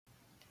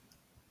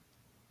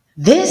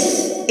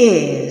This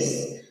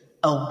is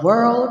a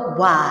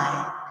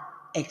worldwide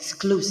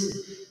exclusive.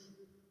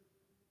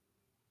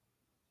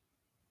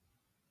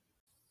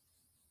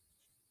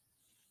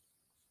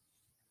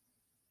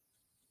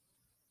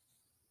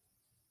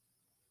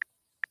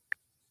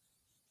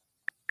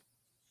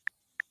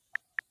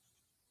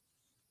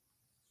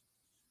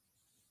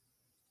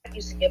 I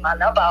used to get my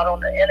number out on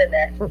the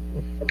internet.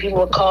 And people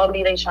would call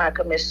me, they trying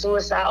to commit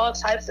suicide, all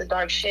types of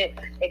dark shit.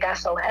 It got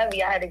so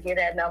heavy, I had to get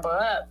that number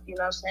up. You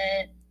know what I'm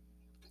saying?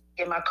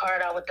 Get my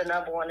card out with the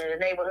number on it. The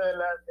neighborhood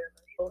loved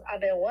it.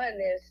 I've been wanting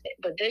this,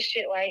 but this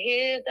shit right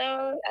here,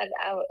 though,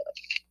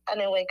 I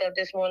didn't wake up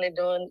this morning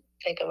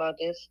think about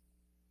this.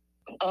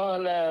 All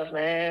love,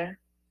 man.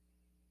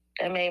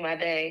 That made my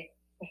day.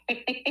 It's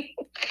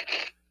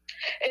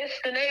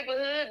the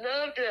neighborhood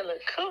love dealer.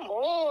 Come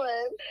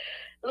on.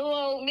 Little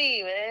old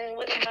me, man.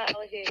 What am I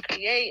out here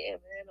creating,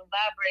 man? I'm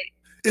vibrating.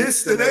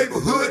 It's the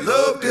neighborhood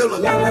love dealer.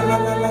 La, la, la,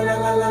 la, la,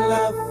 la, la,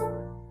 love.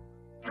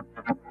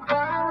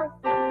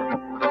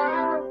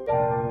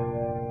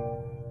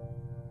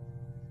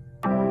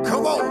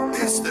 Come on,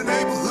 it's the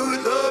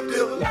neighborhood love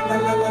dealer. La, la,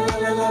 la, la,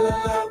 la, la,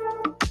 la, love.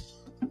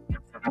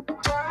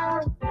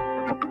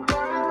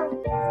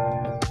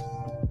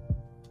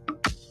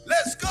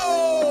 Let's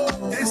go.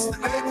 It's the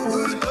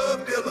neighborhood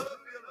love dealer.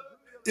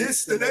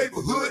 It's the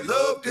neighborhood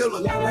love dealer.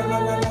 La, la, la,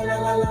 la, la,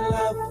 la, la,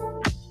 love.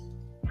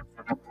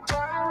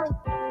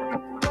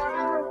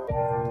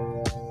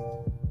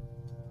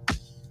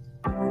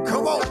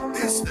 Come on,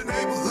 it's the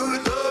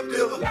neighborhood love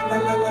dealer. La, la,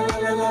 la, la,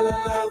 la, la,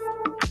 la, love.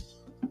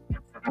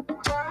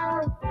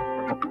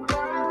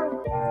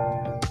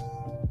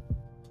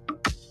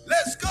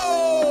 Let's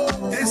go.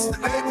 It's the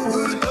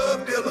neighborhood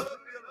love dealer.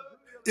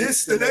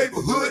 It's the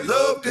neighborhood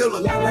love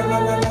dealer. La, la, la,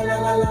 la, la,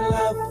 la, la,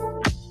 love.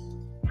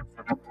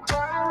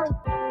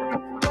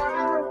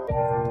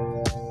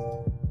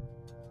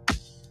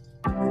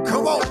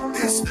 Come on,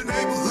 it's the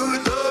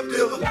neighborhood love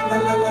dealer. La, la,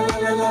 la, la,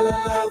 la, la, la,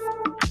 love.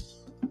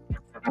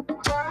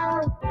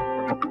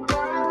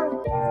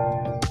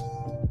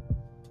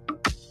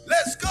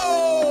 Let's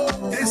go.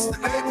 It's the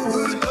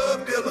neighborhood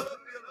love dealer.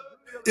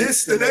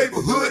 It's the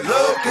neighborhood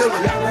love dealer.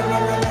 La, la, la,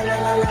 la, la,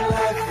 la, la,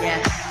 love.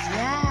 Yes,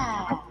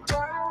 yes.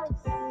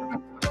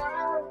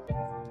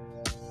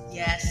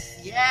 Yes,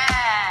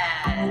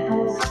 yes.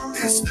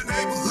 It's the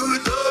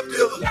neighborhood love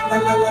dealer. La, la,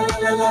 la, la,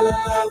 la, la, la,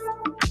 love.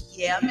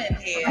 Yeah, I'm in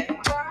here.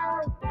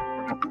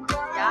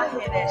 Y'all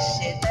hear that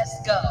shit? Let's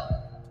go.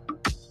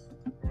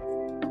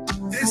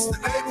 It's the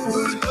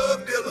neighborhood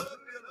love dealer.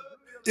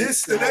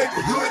 It's the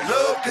neighborhood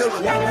love dealer.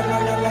 La, la, la,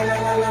 la, la,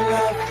 la, la,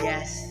 love.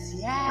 Yes,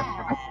 yes.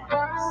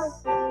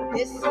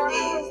 This is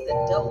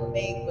the Dope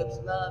Made with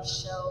Love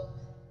show,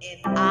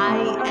 and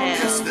I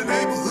It's the am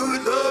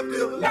neighborhood love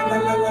dealer. La, la,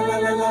 la, la, la,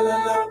 la, la,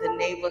 la. the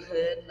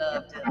neighborhood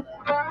love dealer.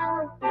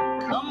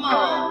 Come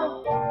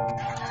on.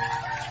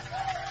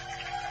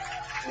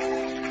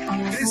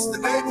 It's the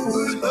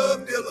neighborhood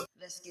love dealer.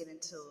 Let's get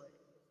into it.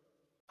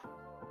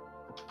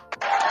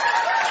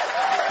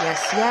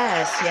 Yes,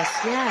 yes, yes,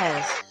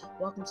 yes.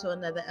 Welcome to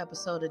another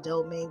episode of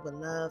Dope Made with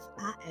Love.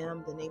 I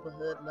am the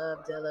neighborhood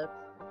love dealer,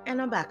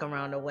 and I'm back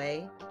around the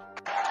way.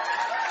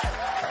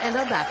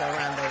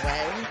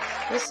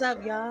 What's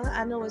up, y'all?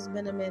 I know it's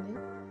been a minute.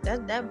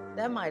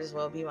 That might as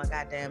well be my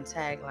goddamn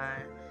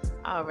tagline.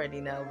 I already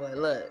know, but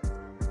look,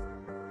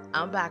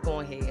 I'm back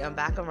on here. I'm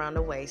back around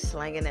the way,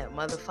 slanging that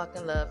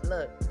motherfucking love.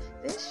 Look,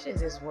 this shit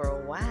is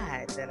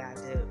worldwide that I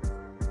do.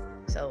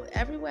 So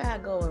everywhere I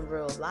go in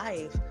real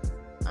life,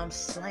 I'm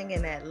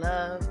slinging that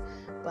love,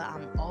 but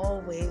I'm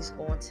always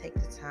going to take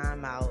the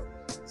time out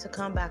to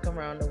come back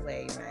around the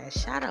way, man.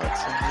 Shout out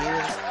to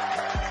you.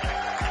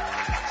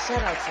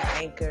 Shout out to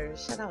Anchor.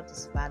 Shout out to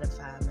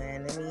Spotify,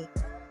 man.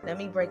 Let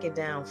me break it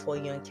down for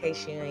you in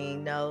case you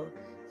ain't know.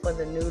 For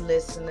the new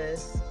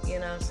listeners, you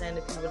know what I'm saying?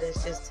 The people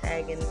that's just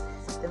tagging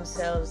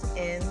themselves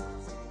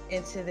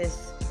into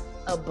this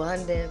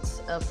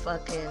abundance of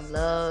fucking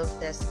love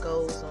that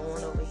goes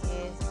on over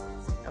here,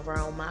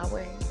 around my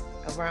way,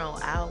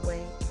 around our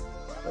way.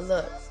 But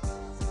look,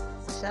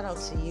 shout out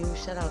to you.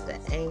 Shout out to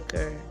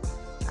Anchor.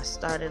 I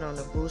started on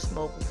the Boost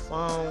mobile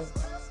phone,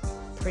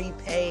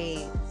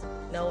 prepaid.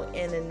 No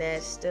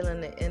internet, still in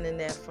the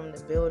internet from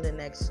the building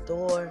next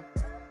door.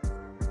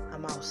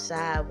 I'm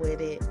outside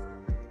with it.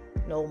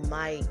 No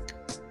mic,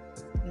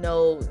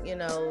 no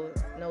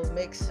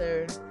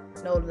mixer,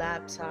 no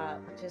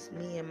laptop, just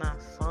me and my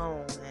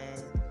phone,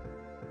 man.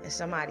 And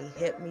somebody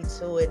hit me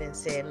to it and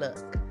said, look,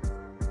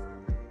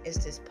 it's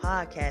this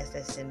podcast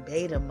that's in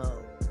beta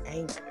mode,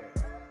 Anchor.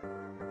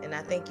 And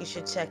I think you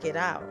should check it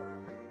out.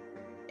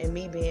 And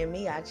me being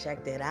me, I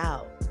checked it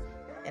out.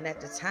 And at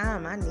the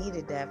time, I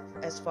needed that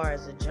as far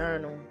as a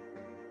journal,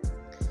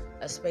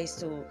 a space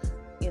to,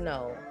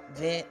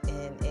 vent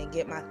and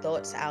get my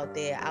thoughts out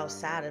there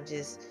outside of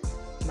just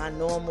my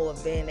normal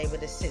of being able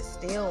to sit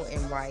still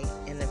and write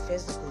in the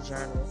physical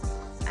journal.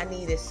 I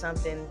needed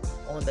something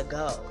on the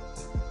go.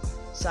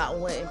 So I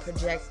went and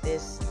project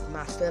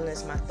my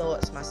feelings, my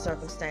thoughts, my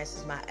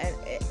circumstances, my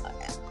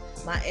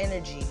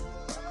energy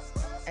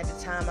At the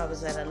time, I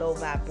was at a low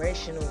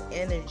vibrational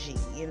energy,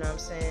 you know what I'm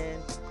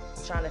saying?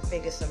 Trying to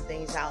figure some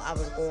things out. I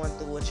was going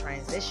through a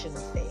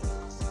transitional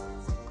phase.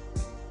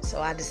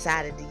 So I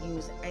decided to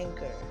use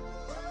Anchor.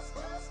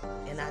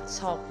 And I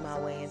talked my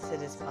way into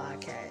this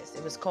podcast.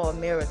 It was called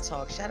Mirror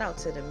Talk. Shout out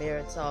to the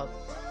Mirror Talk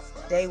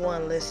Day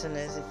One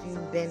listeners. If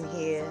you've been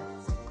here,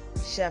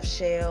 Chef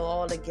Shell,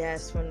 all the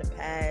guests from the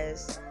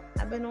past.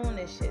 I've been on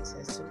this shit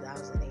since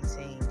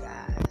 2018,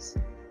 guys.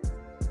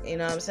 You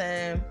know what I'm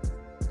saying?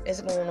 It's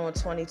going on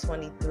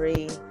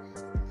 2023.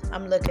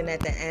 I'm looking at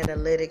the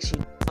analytics. You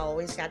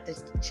always got to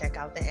check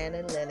out the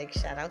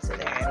analytics. Shout out to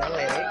the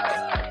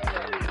analytics.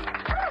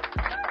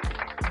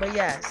 But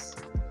yes,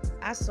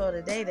 I saw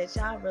today that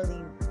y'all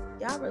really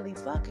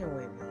fucking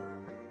with me.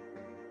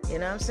 You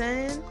know what I'm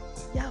saying?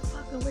 Y'all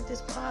fucking with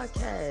this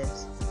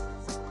podcast.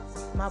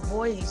 My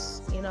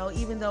voice, you know,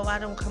 even though I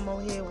don't come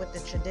on here with the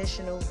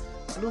traditional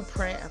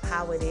blueprint of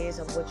how it is,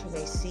 of what you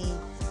may see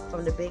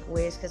from the big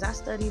wigs, because I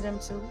study them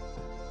too.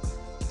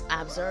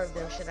 I observe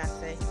them, should I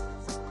say,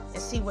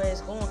 and see where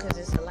it's going, because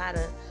there's a lot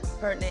of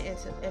pertinent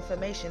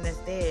information that's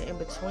there in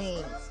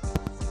between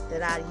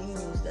that I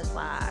use. That's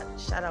why I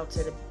shout out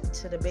to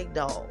the big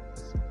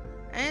dogs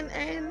and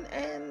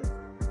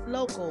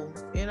local,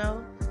 you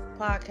know,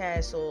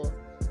 podcasts, or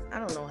I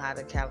don't know how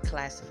to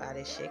classify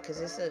this shit, because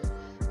it's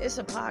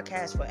a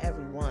podcast for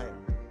everyone.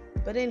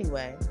 But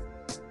anyway,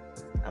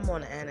 I'm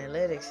on the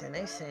analytics and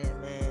they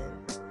saying, man,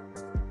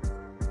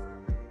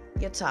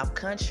 your top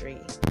country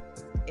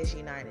is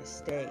United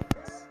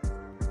States.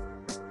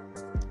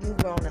 You've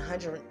grown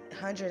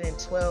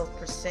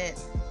 112%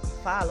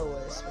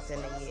 followers within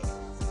a year.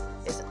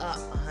 It's up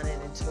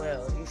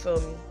 112. You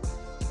feel me?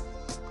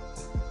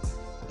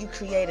 You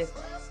created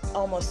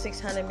almost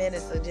 600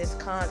 minutes of just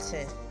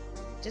content,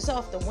 just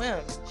off the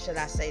whim, should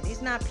I say.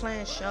 These not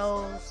planned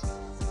shows,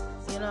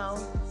 you know.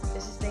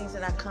 This is things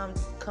that I come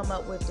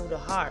up with through the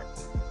heart.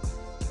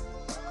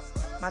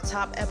 My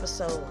top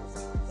episode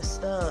was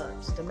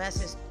Stubbs, the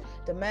mess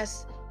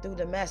through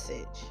the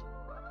message,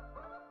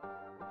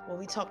 where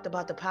we talked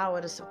about the power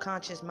of the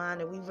subconscious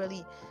mind, and we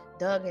really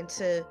dug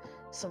into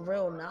some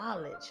real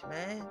knowledge,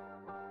 man.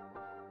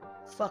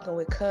 Fucking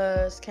with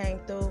Cuz came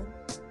through.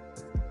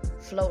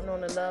 Floating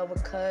on the Love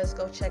with Cuz.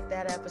 Go check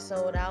that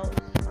episode out.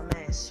 My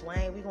man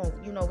Swain, we gonna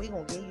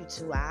give you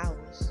 2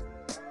 hours.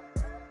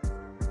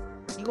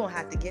 You gonna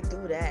have to get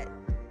through that,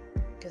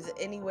 because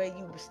anywhere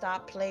you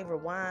stop, play,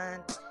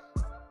 rewind,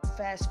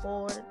 fast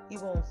forward, you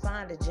gonna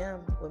find a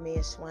gem with me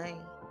and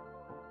Swain.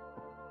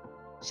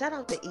 Shout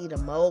out to Eda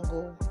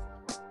Mogul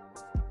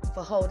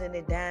for holding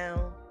it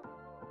down.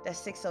 That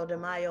 6 de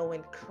Mayo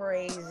went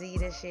crazy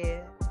this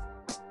year.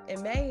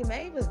 And May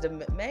was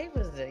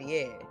the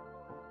year.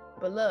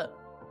 But look,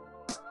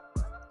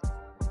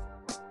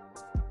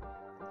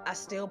 I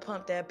still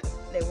pump that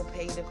they will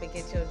pay you to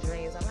forget your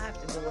dreams. I'm gonna have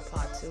to do a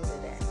part 2 to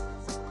that.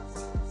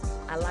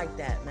 I like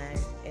that, man.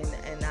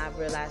 And I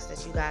realized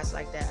that you guys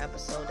like that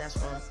episode. That's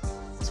from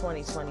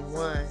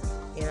 2021.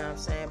 You know what I'm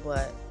saying?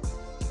 But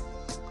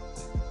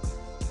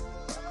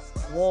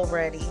War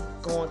Ready,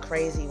 going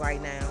crazy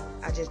right now.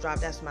 I just dropped,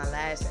 that's my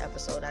last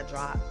episode I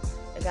dropped.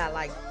 It got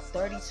like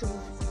 32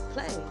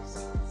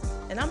 plays.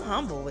 And I'm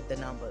humble with the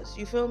numbers.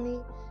 You feel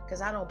me?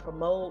 Because I don't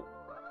promote.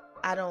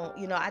 I don't,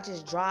 I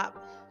just drop,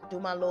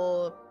 do my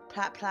little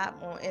plop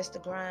on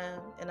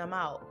Instagram, and I'm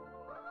out.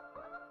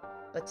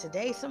 But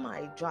today,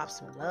 somebody dropped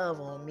some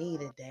love on me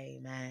today,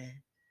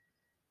 man.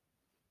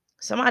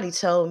 Somebody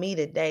told me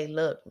today,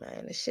 look,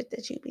 man, the shit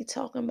that you be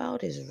talking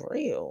about is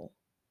real.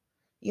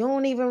 You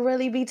don't even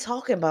really be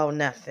talking about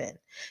nothing.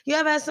 You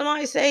ever had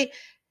somebody say,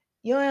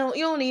 you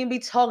don't even be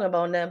talking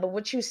about nothing, but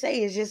what you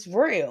say is just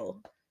real.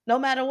 No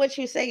matter what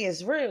you say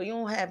is real. You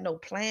don't have no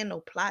plan, no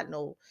plot,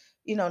 no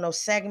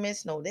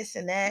segments, no this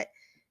and that.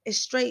 It's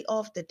straight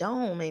off the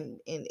dome, and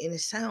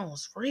it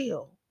sounds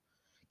real.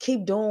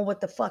 Keep doing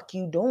what the fuck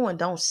you doing.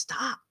 Don't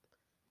stop.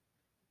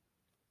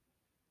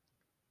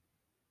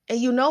 And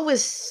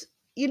it's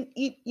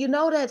you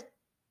know that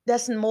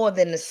that's more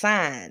than a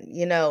sign,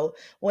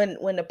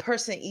 when the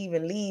person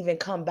even leave and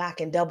come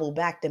back and double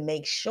back to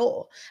make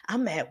sure.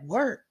 I'm at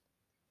work.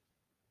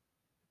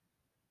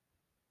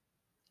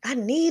 I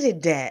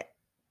needed that.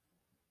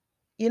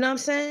 You know what I'm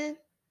saying?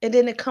 And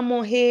then to come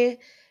on here,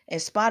 and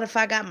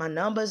Spotify got my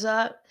numbers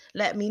up,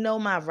 let me know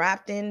my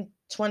Wrapped in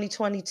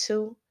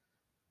 2022,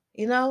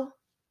 and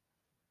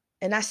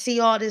I see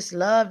all this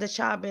love that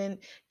y'all been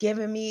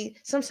giving me.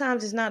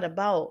 Sometimes it's not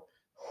about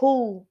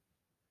who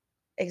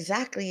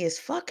exactly is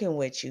fucking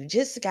with you. You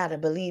just gotta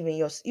believe in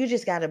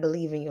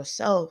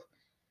yourself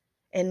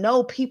and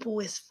know people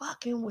is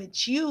fucking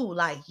with you.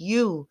 Like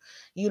you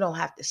don't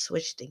have to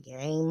switch the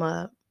game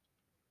up.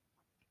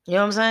 You know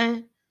what I'm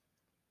saying?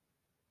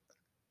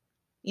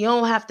 You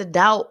don't have to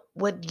doubt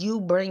what you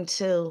bring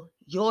to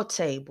your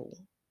table.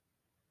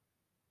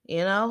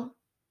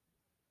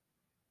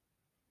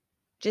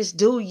 Just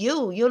do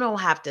you. You don't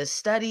have to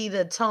study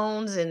the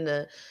tones and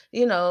the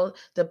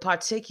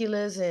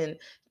particulars and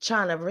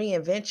trying to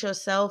reinvent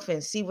yourself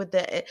and see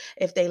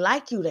if they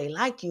like you, they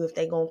like you. If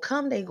they gonna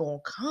come, they gonna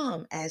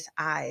come, as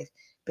I've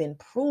been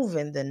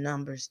proven the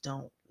numbers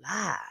don't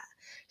lie.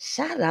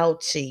 Shout out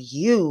to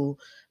you,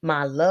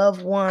 my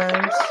loved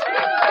ones.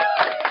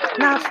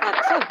 Nah,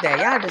 fuck that.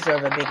 Y'all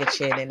deserve a bigger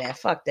cheer than that.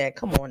 Fuck that.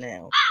 Come on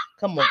now.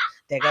 Come on.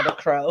 There got a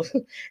crow.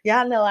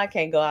 Y'all know I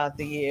can't go out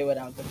the year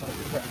without the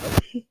fucking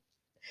crow.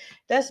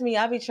 That's me.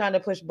 I be trying to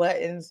push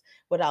buttons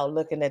without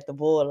looking at the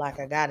board like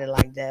I got it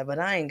like that, but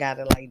I ain't got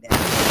it like that.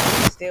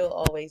 I still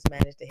always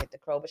manage to hit the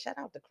crow, but shout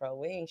out the crow.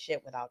 We ain't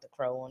shit without the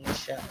crow on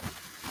this show.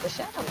 But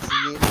shout out to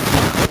you.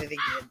 I did it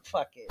again.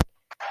 Fuck it.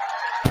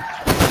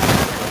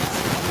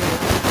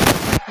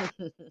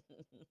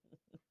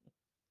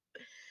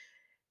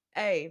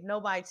 Hey, if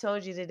nobody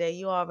told you today,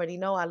 you already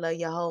know I love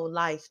your whole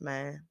life,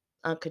 man.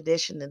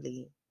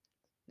 Unconditionally.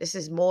 This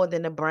is more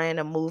than a brand,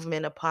 a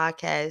movement, a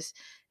podcast.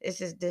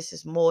 This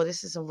is more.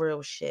 This is some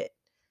real shit.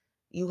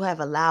 You have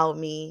allowed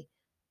me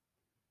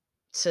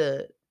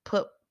to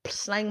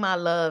slang my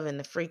love in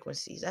the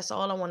frequencies. That's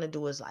all I want to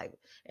do is like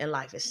in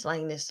life is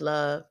slang this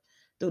love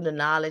through the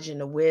knowledge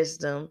and the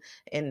wisdom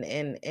and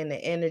the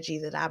energy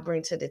that I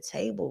bring to the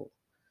table.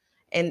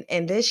 And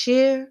this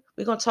year,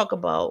 we're gonna talk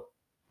about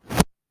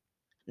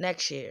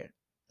next year,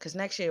 because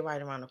next year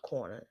right around the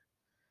corner.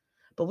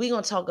 But we're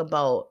gonna talk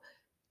about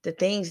the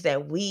things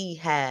that we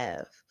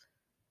have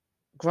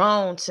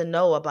grown to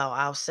know about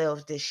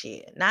ourselves this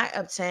year. Not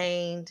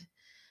obtained,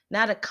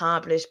 not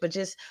accomplished, but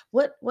just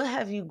what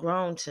have you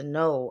grown to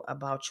know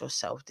about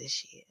yourself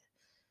this year?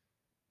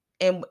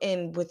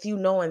 And with you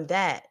knowing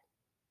that,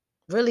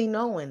 really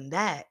knowing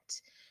that,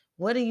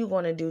 what are you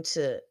going to do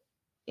to,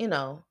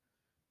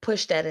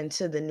 push that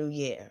into the new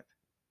year?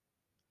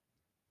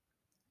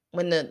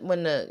 When the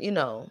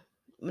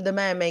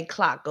man-made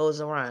clock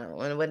goes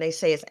around, when they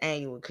say it's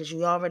annual, because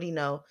you already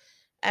know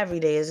every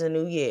day is a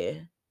new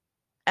year.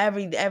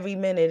 Every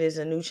minute is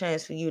a new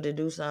chance for you to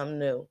do something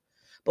new.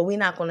 But we're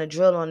not going to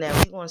drill on that.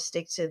 We're going to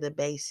stick to the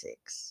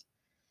basics.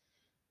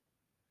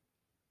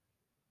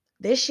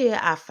 This year,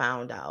 I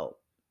found out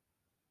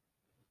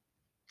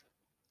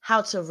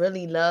how to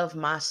really love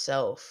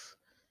myself,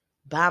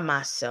 by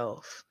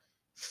myself,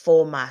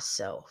 for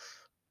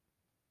myself,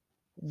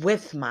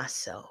 with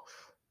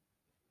myself.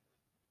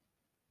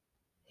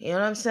 You know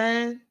what I'm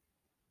saying?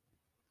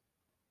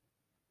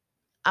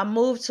 I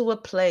moved to a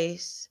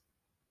place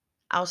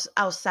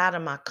outside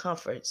of my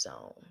comfort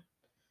zone.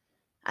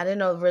 I didn't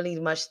know really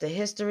much the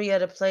history of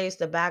the place,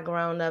 the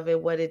background of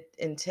it, what it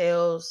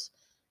entails,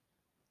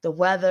 the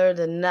weather,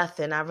 the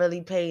nothing. I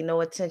really paid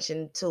no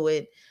attention to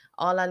it.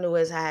 All I knew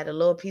is I had a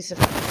little piece of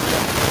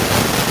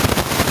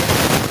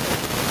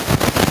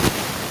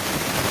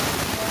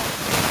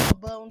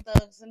Bone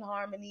Thugs and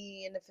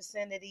Harmony in the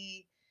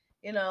vicinity,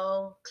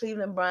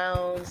 Cleveland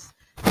Browns,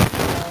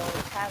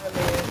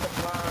 Cavaliers,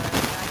 LeBron,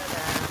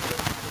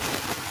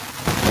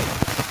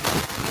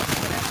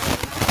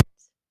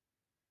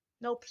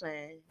 no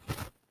plan.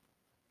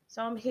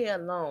 So I'm here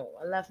alone.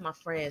 I left my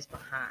friends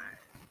behind.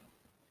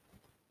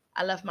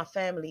 I left my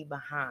family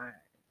behind.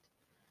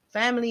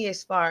 Family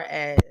as far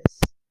as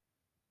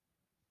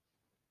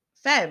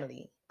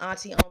family,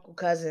 auntie, uncle,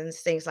 cousins,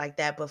 things like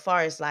that. But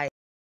far as like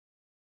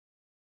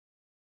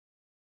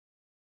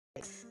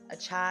a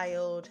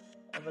child,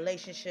 a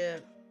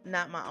relationship,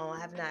 not my own.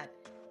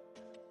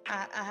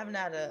 I have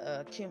not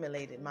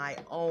accumulated my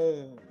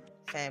own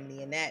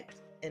family in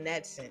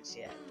that sense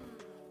yet.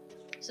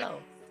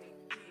 So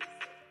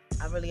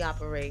I really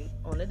operate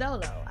on the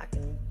dolo. I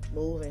can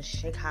move and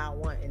shake how I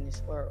want in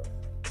this world.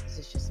 This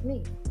is just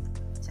me,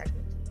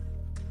 technically.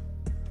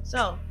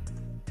 So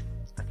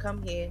I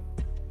come here,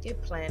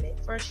 get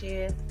planted. First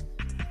year,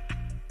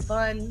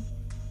 fun,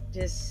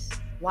 just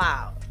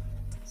wow.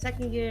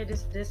 Second year,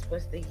 this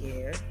was the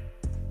year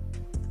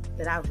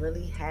that I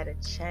really had a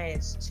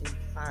chance to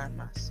find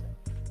myself.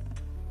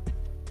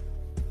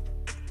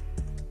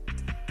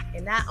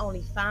 And not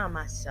only find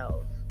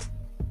myself,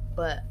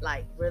 but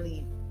like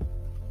really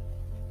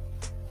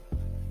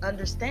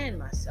understand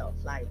myself.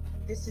 Like,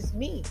 this is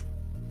me.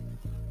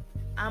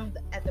 I'm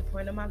at the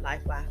point of my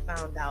life where I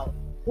found out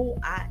who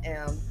I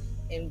am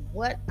and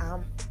what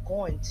I'm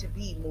going to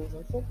be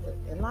moving forward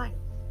in life.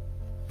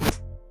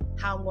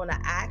 How I'm going to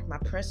act, my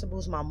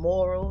principles, my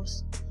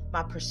morals,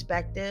 my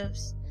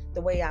perspectives,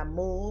 the way I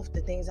move,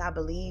 the things I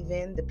believe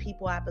in, the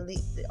people I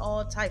believe,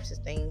 all types of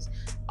things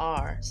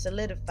are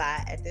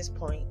solidified at this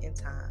point in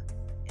time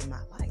in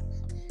my life.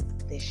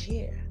 This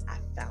year, I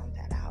found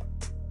that out.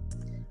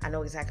 I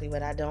know exactly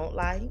what I don't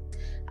like.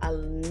 I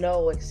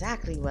know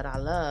exactly what I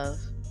love.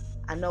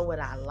 I know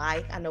what I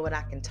like. I know what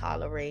I can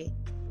tolerate.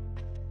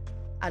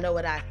 I know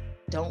what I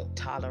don't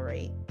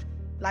tolerate.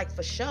 Like,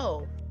 for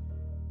sure.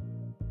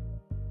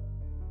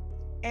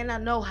 And I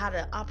know how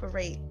to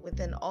operate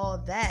within all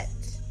that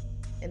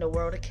in a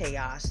world of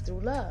chaos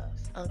through love,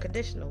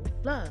 unconditional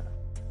love.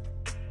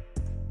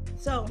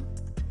 So,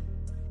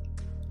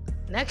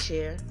 next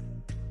year,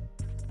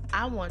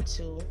 I want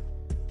to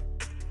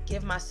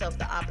give myself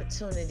the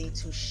opportunity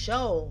to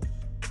show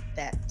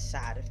that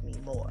side of me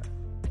more.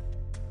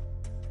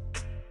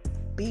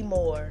 Be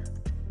more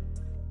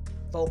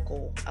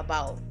vocal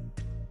about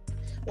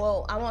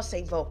Well, I won't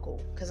say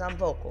vocal because I'm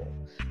vocal,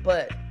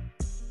 but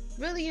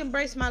really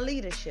embrace my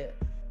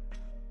leadership.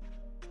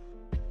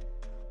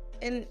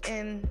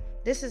 And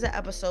this is an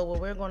episode where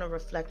we're going to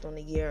reflect on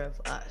the year of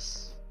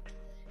us.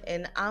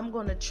 And I'm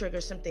going to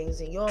trigger some things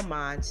in your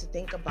mind to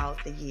think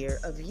about the year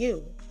of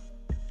you.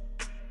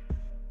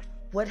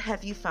 What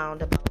have you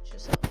found about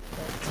yourself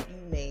that you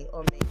may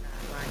or may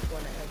not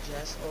want to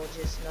adjust, or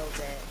just know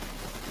that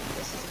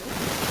this is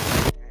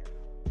me?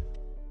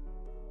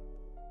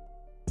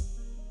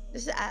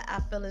 I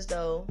feel as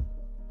though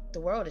the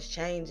world is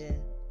changing.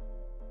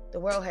 The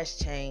world has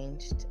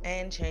changed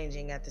and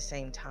changing at the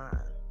same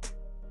time.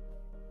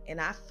 And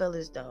I feel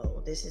as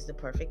though this is the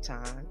perfect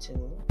time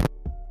to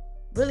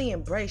really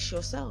embrace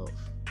yourself.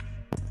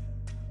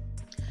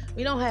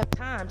 We don't have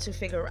time to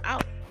figure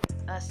out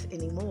us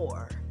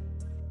anymore.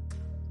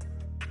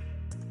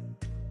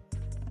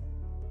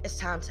 It's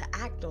time to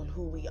act on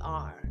who we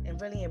are and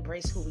really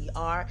embrace who we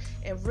are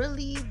and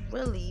really,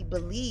 really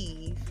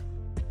believe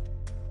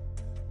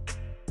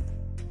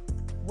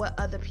what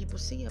other people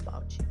see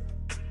about you.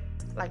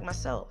 Like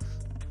myself.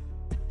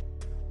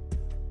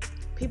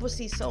 People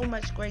see so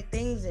much great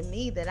things in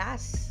me that I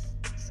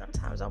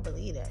sometimes don't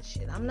believe that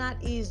shit. I'm not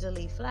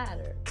easily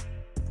flattered.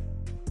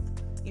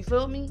 You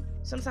feel me?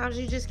 Sometimes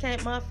you just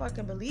can't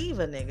motherfucking believe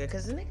a nigga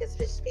because the niggas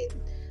just be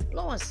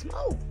blowing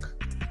smoke.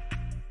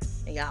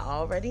 And y'all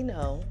already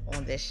know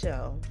on this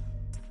show,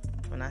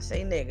 when I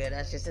say nigga,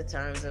 that's just in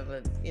terms of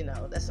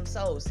that's some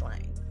soul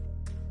slang.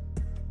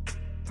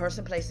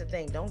 Person, place, and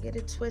thing. Don't get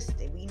it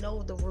twisted. We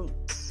know the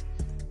roots,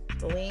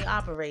 but we ain't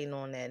operating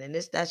on that. And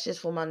that's just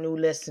for my new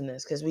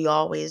listeners, because we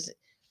always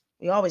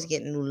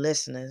get new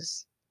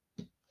listeners,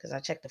 because I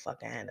check the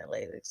fucking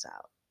analytics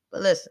out.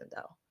 But listen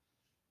though,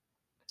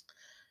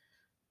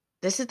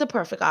 this is the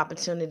perfect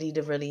opportunity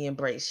to really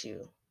embrace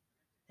you.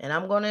 And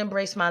I'm going to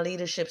embrace my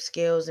leadership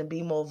skills and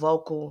be more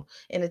vocal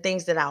in the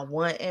things that I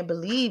want, and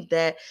believe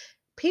that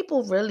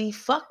people really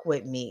fuck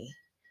with me.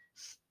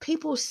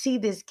 People see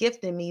this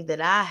gift in me that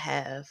I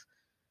have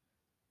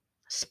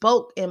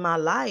spoke in my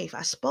life.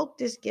 I spoke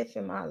this gift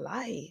in my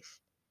life.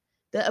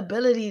 The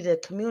ability to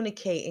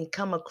communicate and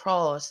come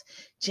across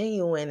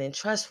genuine and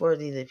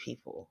trustworthy to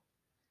people.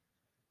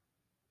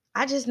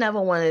 I just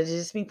never wanted to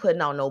just be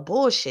putting out no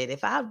bullshit.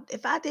 If I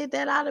did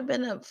that, I'd have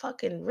been the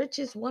fucking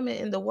richest woman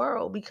in the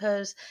world,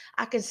 because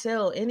I can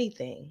sell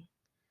anything.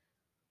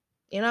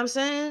 You know what I'm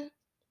saying?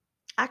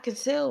 I can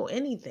sell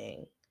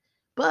anything.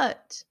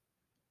 But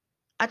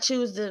I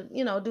choose to,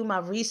 do my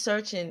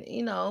research and,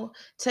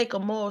 take a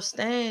moral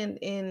stand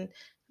in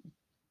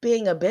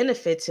being a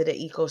benefit to the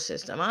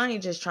ecosystem. I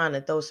ain't just trying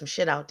to throw some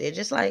shit out there.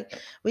 Just like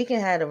we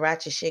can have the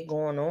ratchet shit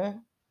going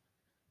on.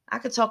 I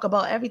could talk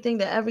about everything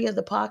that every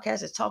other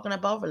podcast is talking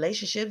about,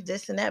 relationships,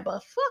 this and that,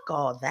 but fuck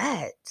all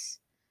that.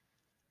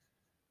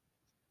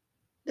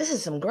 This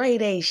is some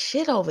grade A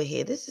shit over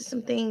here. This is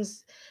some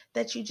things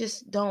that you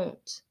just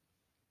don't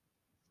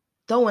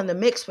throw in the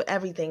mix with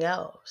everything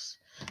else.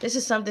 This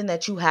is something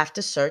that you have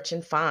to search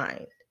and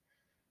find.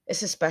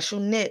 It's a special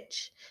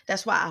niche.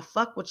 That's why I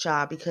fuck with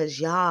y'all, because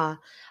y'all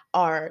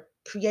are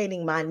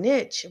creating my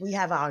niche. We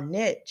have our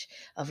niche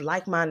of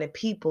like-minded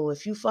people.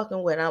 If you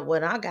fucking with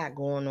what I got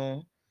going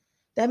on,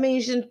 that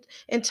means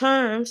in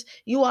terms,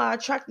 you are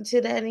attracted to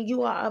that and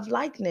you are of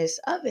likeness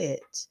of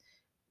it.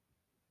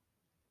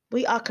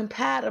 We are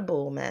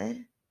compatible,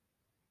 man.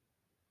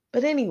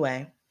 But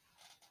anyway,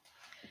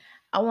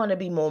 I want to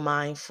be more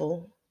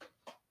mindful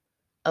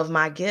of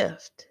my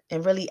gift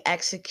and really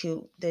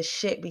execute this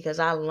shit, because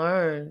I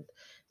learned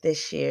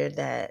this year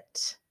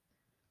that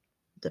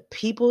the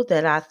people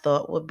that I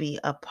thought would be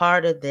a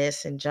part of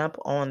this and jump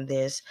on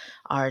this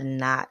are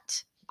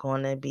not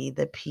going to be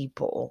the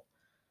people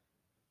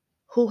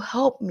who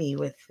help me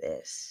with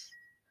this.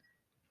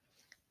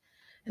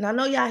 And I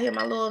know y'all hear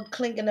my little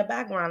clink in the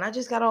background. I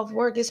just got off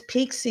work. It's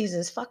peak season.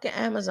 It's fucking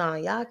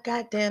Amazon. Y'all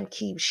goddamn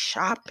keep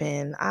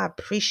shopping. I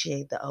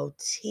appreciate the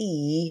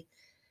OT.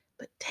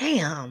 But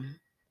damn.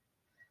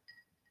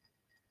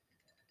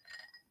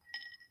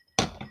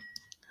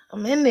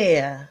 I'm in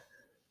there.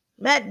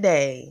 Mat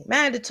day.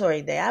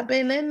 Mandatory day. I've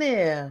been in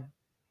there.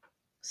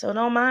 So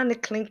don't mind the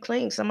clink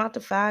clinks. I'm about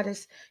to fire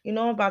this. I'm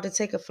about to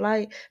take a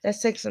flight.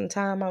 Let's take some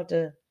time out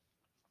to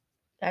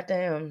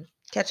goddamn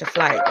catch a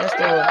flight. Let's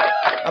do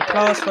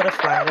applause for the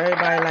flight.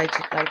 Everybody light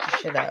your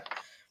shit up.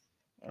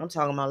 I'm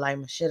talking about light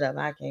my shit up.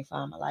 I can't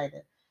find my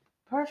lighter.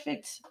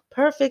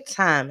 Perfect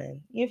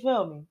timing. You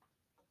feel me?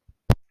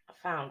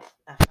 I found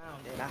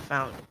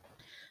it.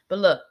 But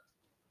look,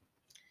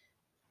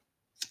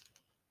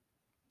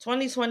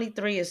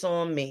 2023 is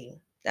on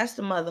me. That's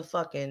the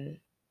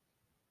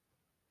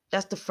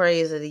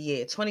phrase of the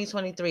year.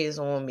 2023 is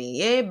on me.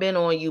 Yeah, it been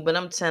on you, but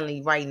I'm telling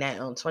you right now,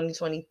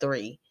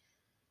 2023,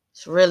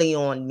 it's really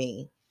on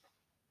me.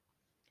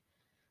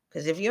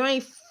 Because if you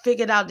ain't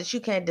figured out that you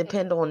can't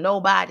depend on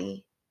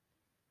nobody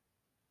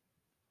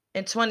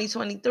in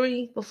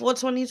 2023, before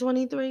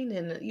 2023,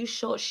 then you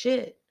short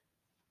shit.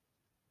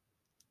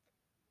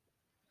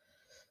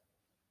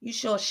 You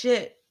short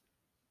shit.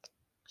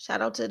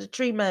 Shout out to the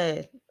tree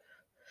man.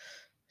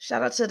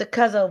 Shout out to the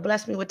cuzzo,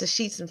 bless me with the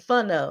sheets and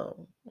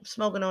funnel. I'm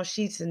smoking on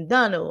sheets and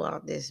dunno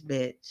out this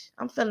bitch.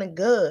 I'm feeling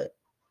good.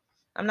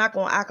 I'm not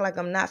going to act like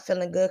I'm not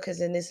feeling good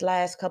because in this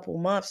last couple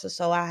months or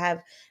so, I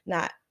have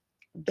not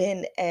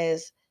been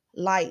as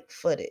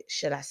light-footed,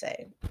 should I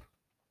say,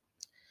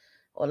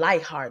 or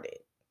lighthearted.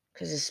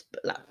 Because it's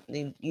like,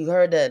 you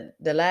heard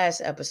the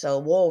last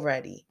episode, War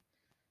Ready.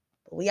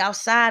 But we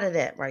outside of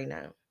that right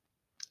now.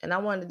 And I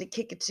wanted to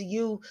kick it to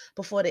you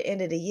before the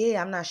end of the year.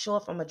 I'm not sure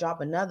if I'm going to drop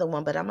another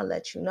one, but I'm going to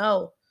let you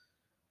know.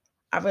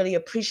 I really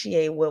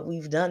appreciate what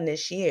we've done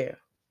this year.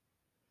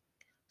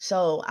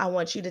 So I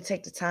want you to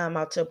take the time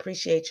out to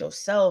appreciate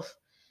yourself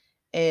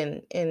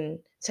and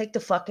take the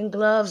fucking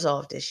gloves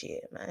off this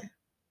year, man.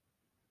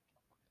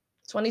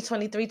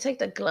 2023, take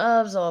the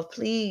gloves off,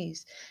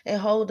 please, and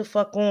hold the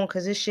fuck on,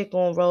 because this shit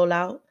gonna roll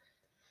out.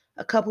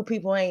 A couple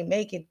people ain't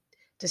make it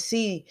to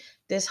see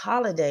this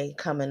holiday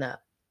coming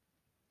up.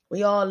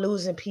 We all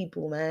losing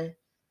people, man.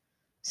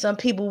 Some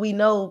people we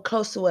know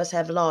close to us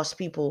have lost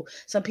people.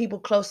 Some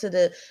people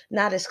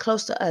not as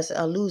close to us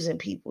are losing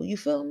people. You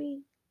feel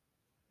me?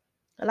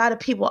 A lot of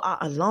people are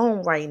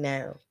alone right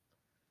now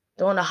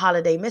during the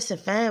holiday, missing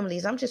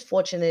families. I'm just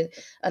fortunate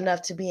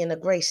enough to be in a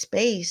great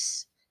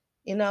space,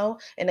 and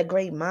a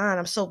great mind.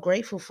 I'm so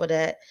grateful for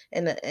that,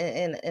 and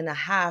a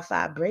high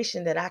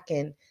vibration that I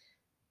can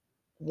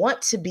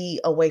want to be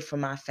away from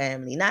my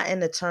family. Not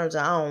in the terms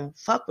of I don't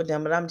fuck with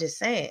them, but I'm just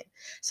saying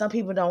some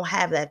people don't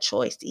have that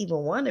choice to even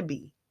want to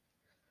be.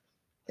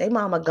 They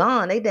mama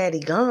gone, they daddy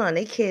gone,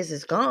 they kids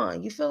is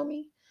gone. You feel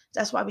me?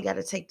 That's why we got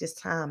to take this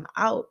time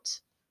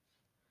out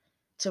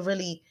to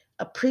really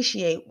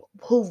appreciate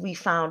who we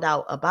found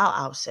out about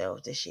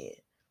ourselves this year.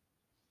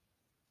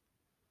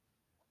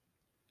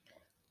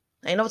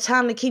 Ain't no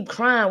time to keep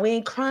crying. We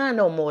ain't crying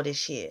no more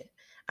this year.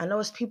 I know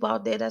it's people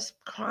out there that's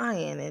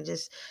crying and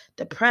just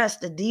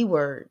depressed, the D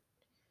word,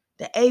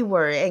 the A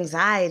word,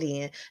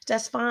 anxiety. And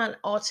just find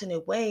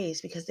alternate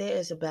ways, because there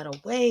is a better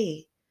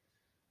way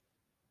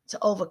to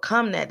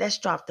overcome that. Let's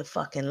drop the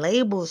fucking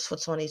labels for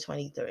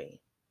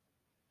 2023.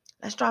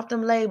 Let's drop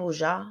them labels,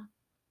 y'all.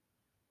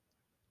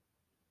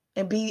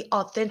 And be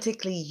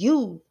authentically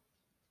you.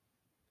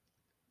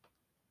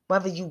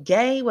 Whether you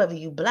gay, whether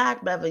you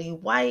black, whether you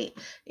white,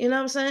 you know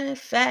what I'm saying?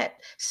 Fat,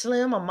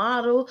 slim, a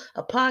model,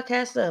 a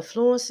podcaster, a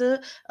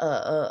influencer,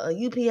 a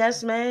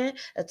UPS man,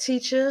 a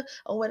teacher,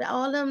 or what,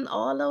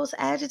 all those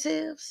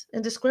adjectives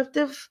and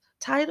descriptive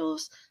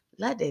titles,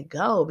 let it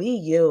go. Be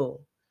you.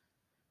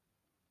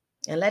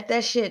 And let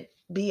that shit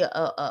be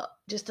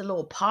just a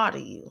little part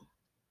of you.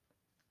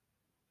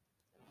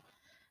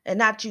 And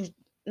not you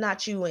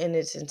in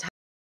its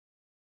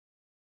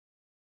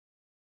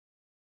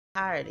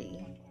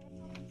entirety.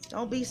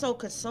 Don't be so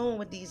consumed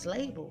with these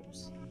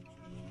labels.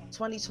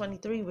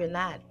 2023, we're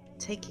not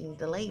taking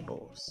the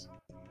labels.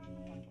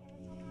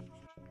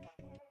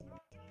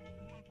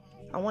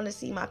 I want to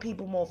see my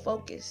people more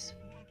focused.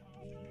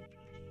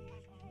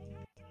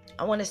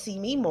 I want to see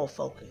me more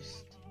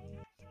focused.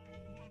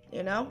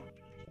 I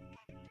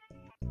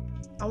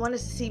want to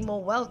see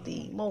more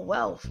wealthy, more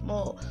wealth,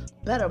 more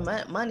better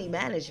money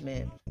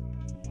management.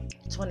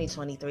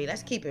 2023.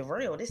 Let's keep it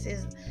real. This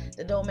is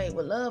the Donate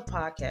with Love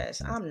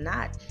podcast. I'm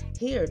not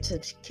here to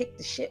kick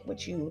the shit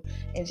with you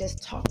and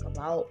just talk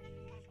about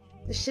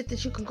the shit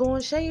that you can go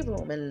in Shade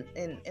Room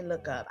and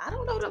look up. I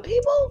don't know them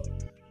people,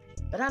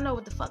 but I know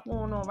what the fuck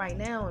going on right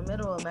now in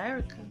Middle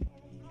America.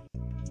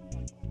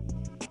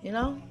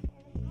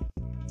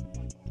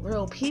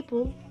 Real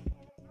people.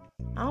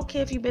 I don't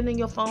care if you've been in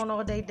your phone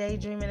all day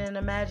daydreaming and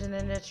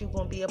imagining that you're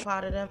going to be a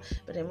part of them,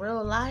 but in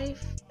real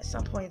life, at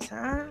some point in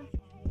time,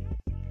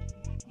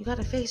 you got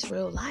to face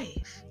real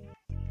life.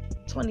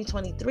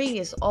 2023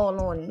 is all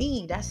on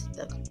me. That's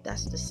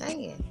the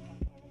saying.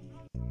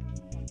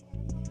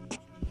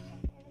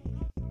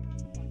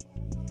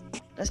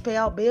 Let's pay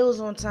our bills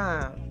on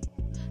time.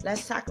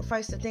 Let's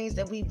sacrifice the things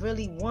that we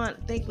really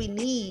think we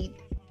need,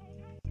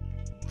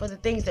 for the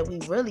things that we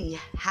really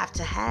have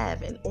to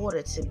have in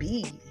order to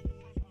be.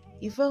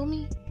 You feel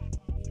me?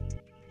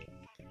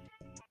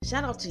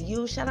 Shout out to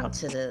you. Shout out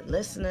to the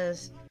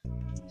listeners.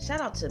 Shout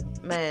out to,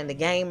 the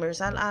gamers.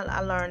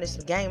 I learned there's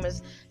some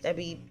gamers that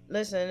be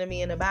listening to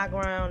me in the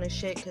background and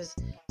shit, because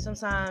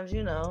sometimes,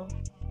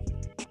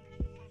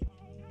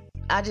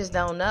 I just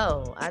don't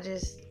know. I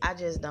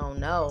just don't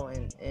know.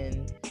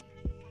 And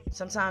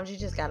sometimes you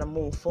just got to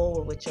move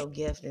forward with your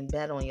gift and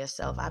bet on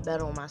yourself. I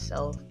bet on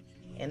myself,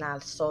 and I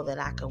saw that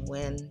I could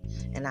win,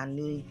 and I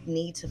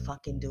need to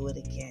fucking do it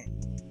again.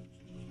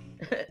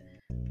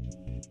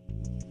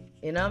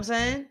 You know what I'm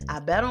saying? I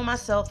bet on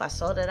myself. I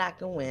saw that I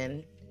can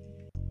win.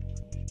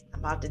 I'm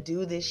about to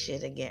do this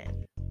shit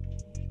again.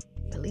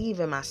 Believe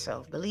in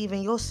myself. Believe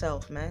in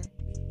yourself, man.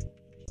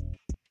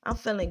 I'm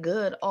feeling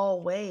good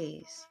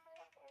always.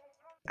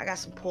 I got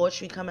some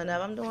poetry coming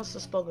up. I'm doing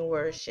some spoken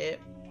word shit.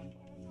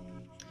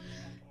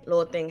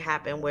 Little thing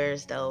happened where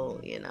as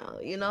though, you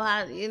know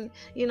how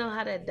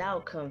that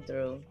doubt come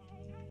through.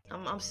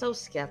 I'm so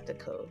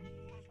skeptical.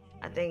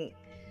 I think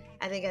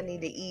I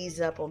need to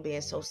ease up on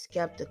being so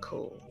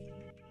skeptical.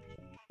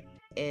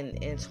 in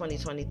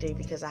 2023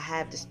 because I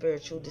have the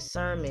spiritual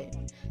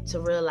discernment to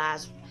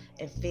realize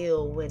and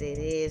feel what it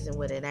is and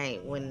what it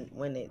ain't when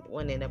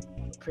it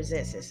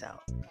presents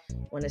itself,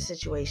 when a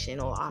situation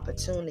or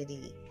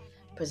opportunity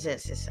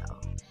presents itself,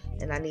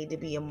 and I need to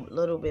be a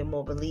little bit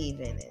more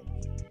believing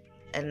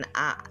and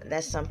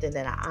that's something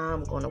that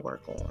I'm going to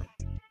work on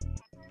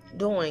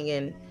doing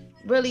and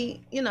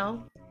really,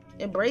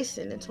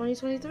 embracing in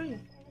 2023.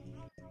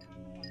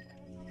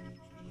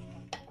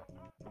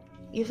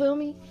 You feel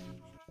me?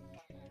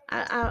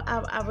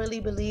 I really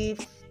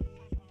believe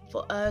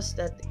for us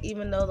that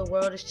even though the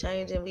world is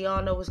changing, we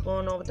all know what's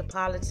going on with the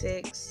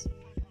politics.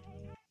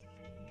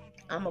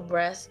 I'm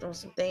abreast on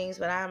some things,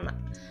 but I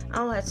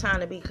don't have time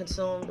to be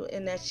consumed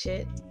in that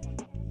shit.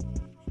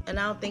 And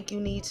I don't think you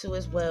need to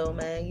as well,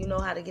 man. You know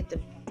how to get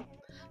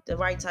the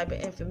right type of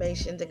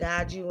information to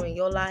guide you in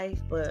your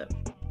life, but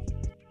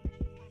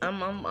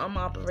I'm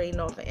operating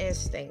off of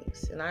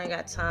instincts, and I ain't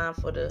got time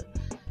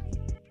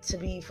to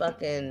be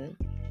fucking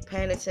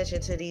paying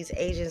attention to these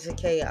agents of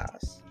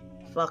chaos.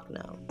 Fuck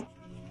no.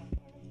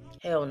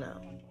 Hell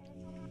no.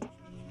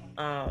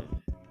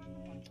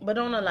 But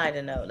on a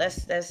lighter note,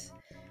 that's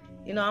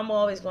I'm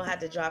always gonna have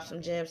to drop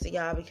some gems to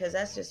y'all because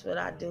that's just what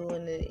I do,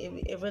 and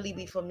it really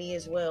be for me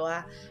as well.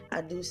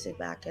 I do sit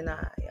back and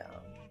I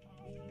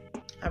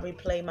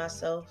replay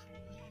myself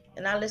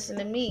and I listen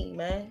to me,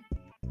 man,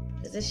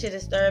 because this shit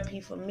is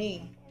therapy for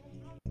me,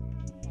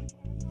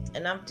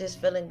 and I'm just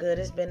feeling good.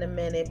 It's been a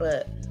minute,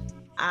 but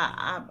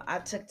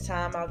I took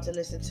time out to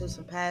listen to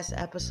some past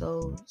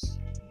episodes.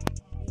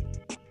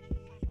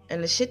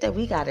 And the shit that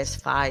we got is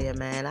fire,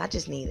 man. I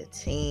just need a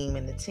team,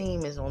 and the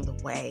team is on the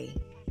way.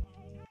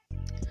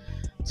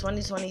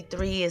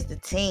 2023 is the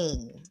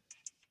team,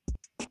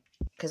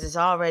 because it's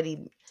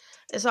already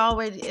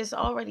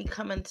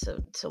coming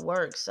to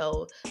work.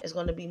 So it's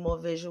going to be more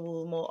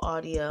visual, more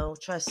audio.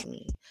 Trust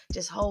me.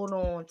 Just hold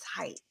on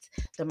tight.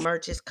 The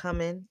merch is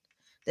coming.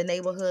 The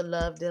Neighborhood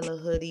Love Dealer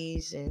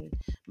hoodies and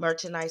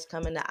merchandise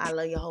coming. The I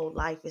Love Your Whole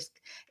Life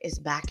is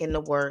back in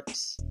the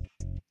works.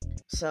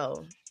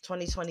 So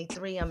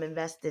 2023, I'm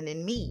investing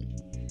in me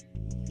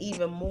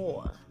even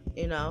more,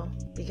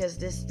 because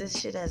this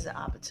shit has the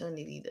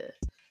opportunity to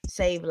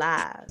save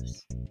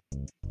lives,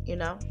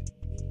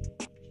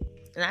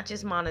 not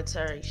just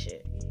monetary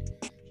shit,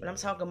 but I'm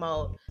talking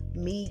about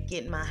me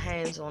getting my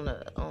hands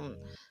on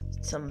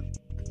some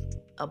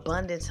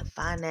abundance of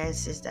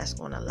finances that's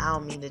going to allow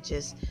me to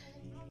just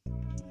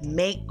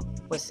make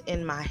what's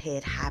in my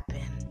head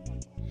happen,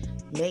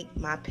 make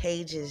my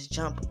pages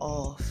jump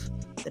off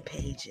the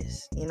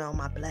pages,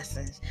 my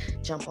blessings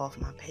jump off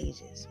my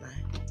pages,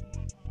 man.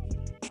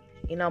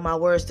 My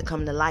words to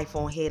come to life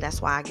on here.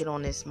 That's why I get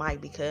on this mic,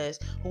 because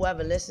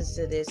whoever listens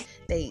to this,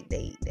 they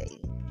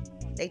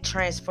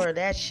transfer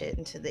that shit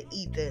into the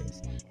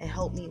ethers and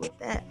help me with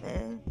that,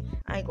 man.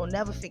 I ain't gonna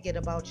never forget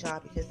about y'all,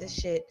 because this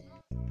shit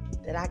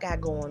that I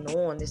got going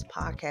on, this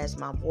podcast,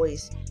 my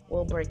voice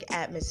will break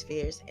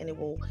atmospheres, and it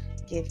will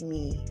give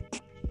me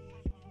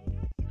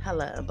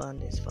hella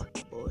abundance.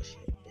 Fucking bullshit.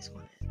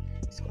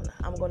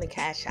 I'm gonna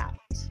cash out.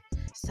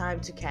 It's time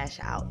to cash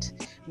out.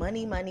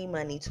 Money,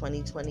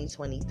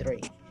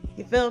 2023.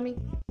 You feel me?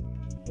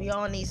 We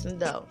all need some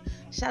dough.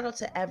 Shout out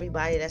to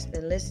everybody that's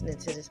been listening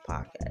to this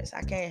podcast.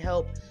 I can't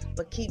help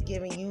but keep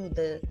giving you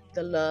the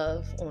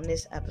love on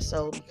this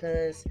episode,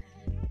 because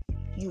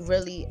you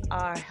really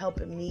are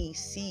helping me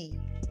see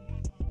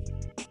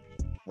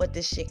what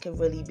this shit could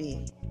really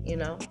be,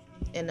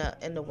 and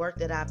the work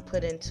that I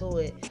put into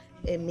it,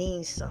 it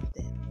means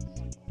something.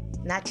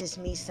 Not just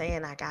me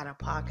saying I got a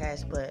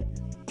podcast, but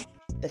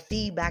the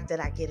feedback that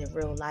I get in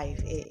real life,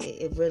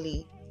 it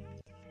really,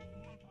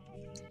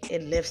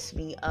 it lifts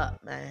me up,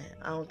 man.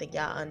 I don't think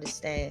y'all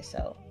understand.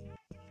 So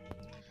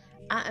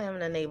I am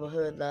the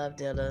Neighborhood Love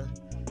Dealer.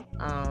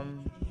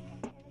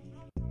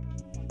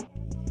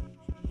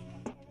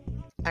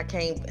 I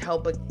can't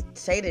help but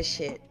say this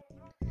shit.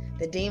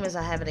 The Demons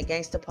are having a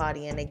gangster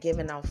party, and they're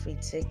giving out free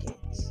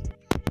tickets.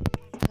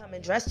 Come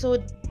and dress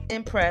to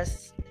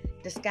impress,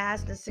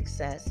 disguise the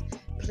success.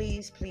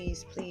 Please,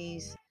 please,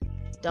 please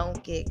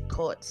don't get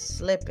caught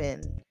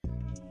slipping.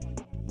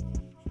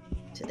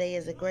 Today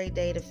is a great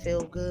day to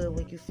feel good.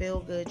 When you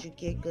feel good, you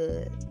get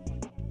good.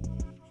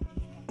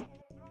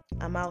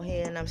 I'm out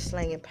here and I'm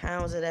slinging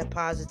pounds of that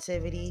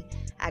positivity.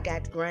 I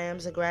got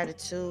grams of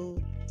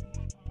gratitude.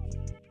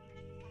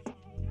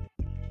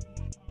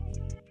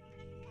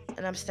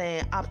 And I'm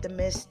staying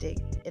optimistic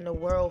in a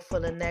world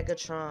full of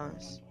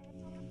negatrons.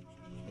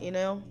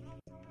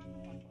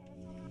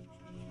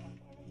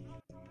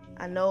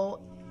 I know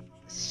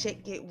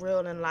shit get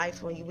real in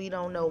life when we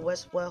don't know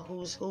what's what,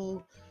 who's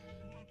who.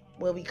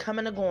 We'll be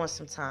coming or going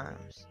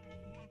sometimes.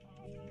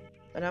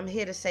 But I'm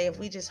here to say, if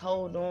we just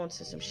hold on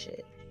to some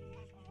shit,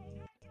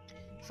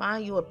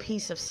 find you a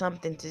piece of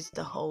something just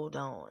to hold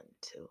on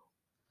to.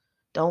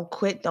 Don't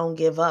quit. Don't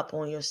give up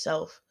on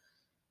yourself.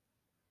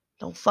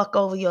 Don't fuck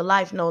over your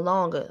life no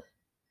longer.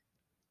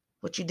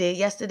 What you did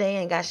yesterday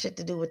ain't got shit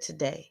to do with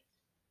today.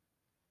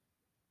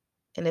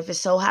 And if it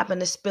so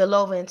happened to spill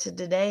over into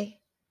today,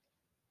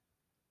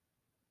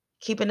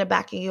 Keep in the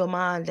back of your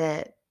mind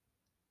that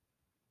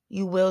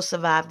you will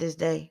survive this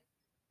day.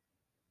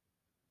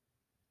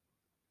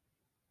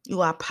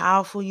 You are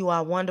powerful, you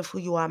are wonderful,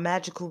 you are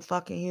magical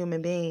fucking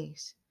human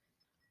beings.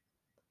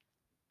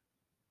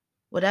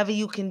 Whatever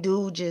you can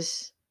do,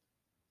 just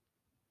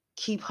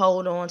keep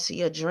hold on to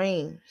your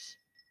dreams.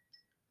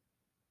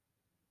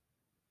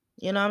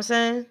 You know what I'm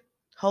saying?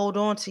 Hold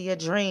on to your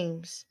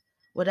dreams,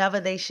 whatever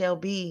they shall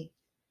be.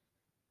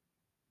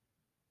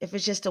 If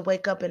it's just to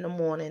wake up in the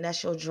morning,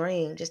 that's your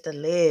dream, just to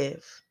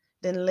live,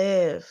 then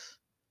live.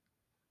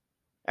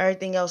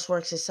 Everything else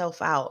works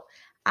itself out.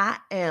 I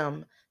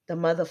am the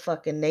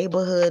motherfucking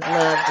neighborhood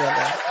love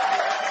dealer.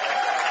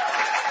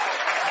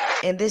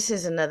 And this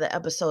is another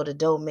episode of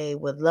Dope Made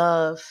with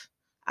Love.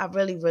 I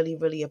really, really,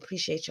 really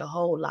appreciate your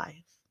whole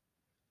life.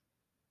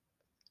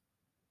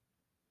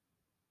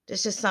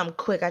 This is something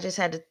quick. I just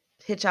had to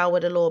hit y'all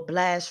with a little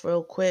blast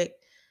real quick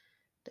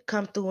to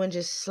come through and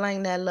just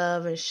slang that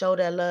love and show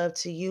that love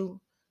to you.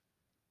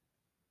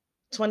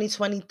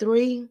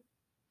 2023,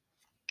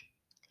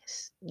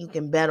 you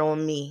can bet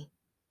on me.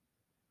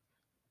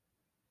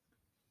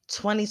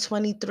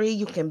 2023,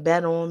 you can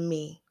bet on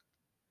me.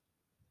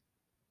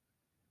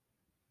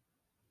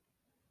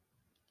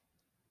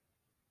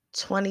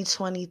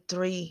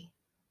 2023,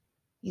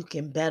 you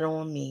can bet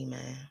on me,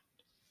 man.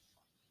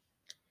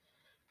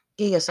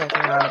 Give yourself a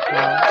round of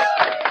applause.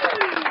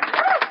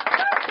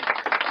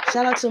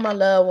 Shout out to my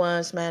loved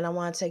ones, man. I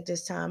want to take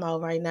this time out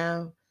right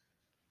now.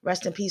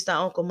 Rest in peace to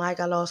Uncle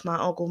Mike. I lost my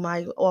Uncle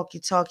Mike,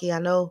 walkie-talkie. I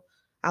know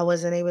I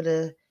wasn't able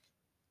to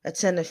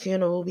attend the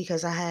funeral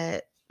because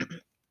I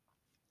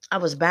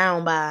was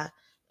bound by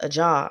a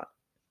job.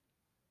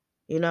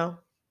 You know?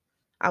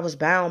 I was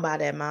bound by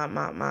that.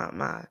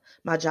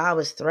 My job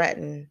was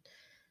threatened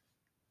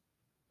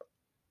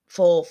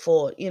for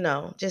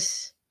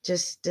just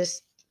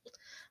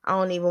I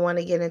don't even want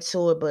to get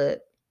into it,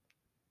 but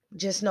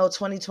just know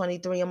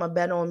 2023, I'm gonna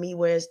bet on me,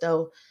 where as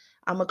though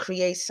I'm gonna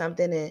create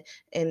something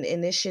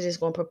and this shit is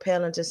gonna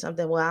propel into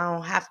something where I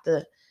don't have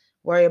to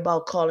worry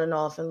about calling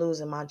off and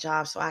losing my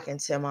job so I can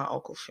attend my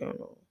uncle's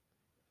funeral.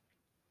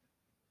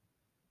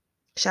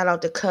 Shout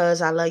out to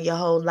Cuz, I love your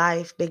whole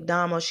life. Big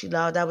Damo,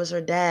 that was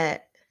her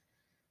dad.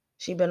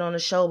 She been on the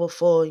show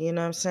before, you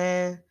know what I'm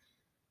saying?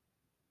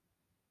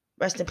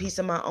 Rest in peace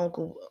to my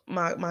uncle,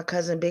 my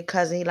cousin, big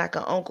cousin. He like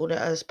an uncle to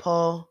us,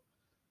 Paul.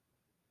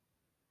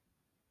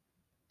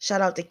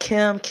 Shout out to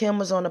Kim. Kim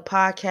was on the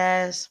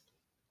podcast.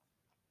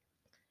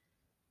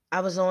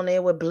 I was on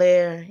there with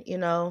Blair,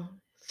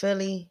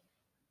 Philly.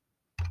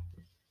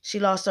 She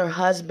lost her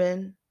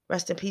husband.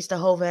 Rest in peace to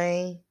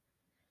Hovain.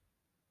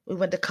 We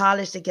went to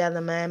college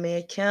together, man. Me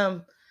and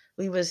Kim,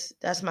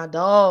 that's my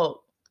dog.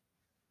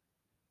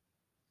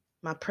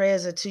 My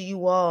prayers are to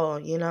you all.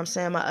 You know what I'm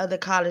saying? My other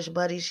college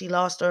buddy, she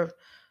lost her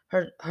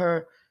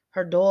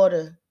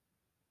daughter,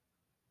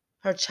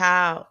 her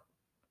child.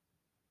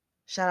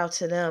 Shout out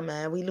to them,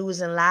 man. We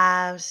losing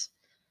lives.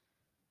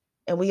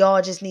 And we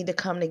all just need to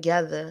come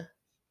together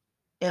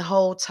and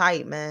hold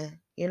tight, man.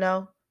 You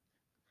know?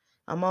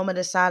 A moment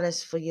of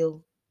silence for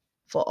you.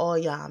 For all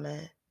y'all,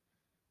 man.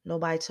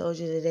 Nobody told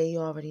you today, you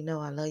already know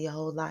I love your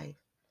whole life.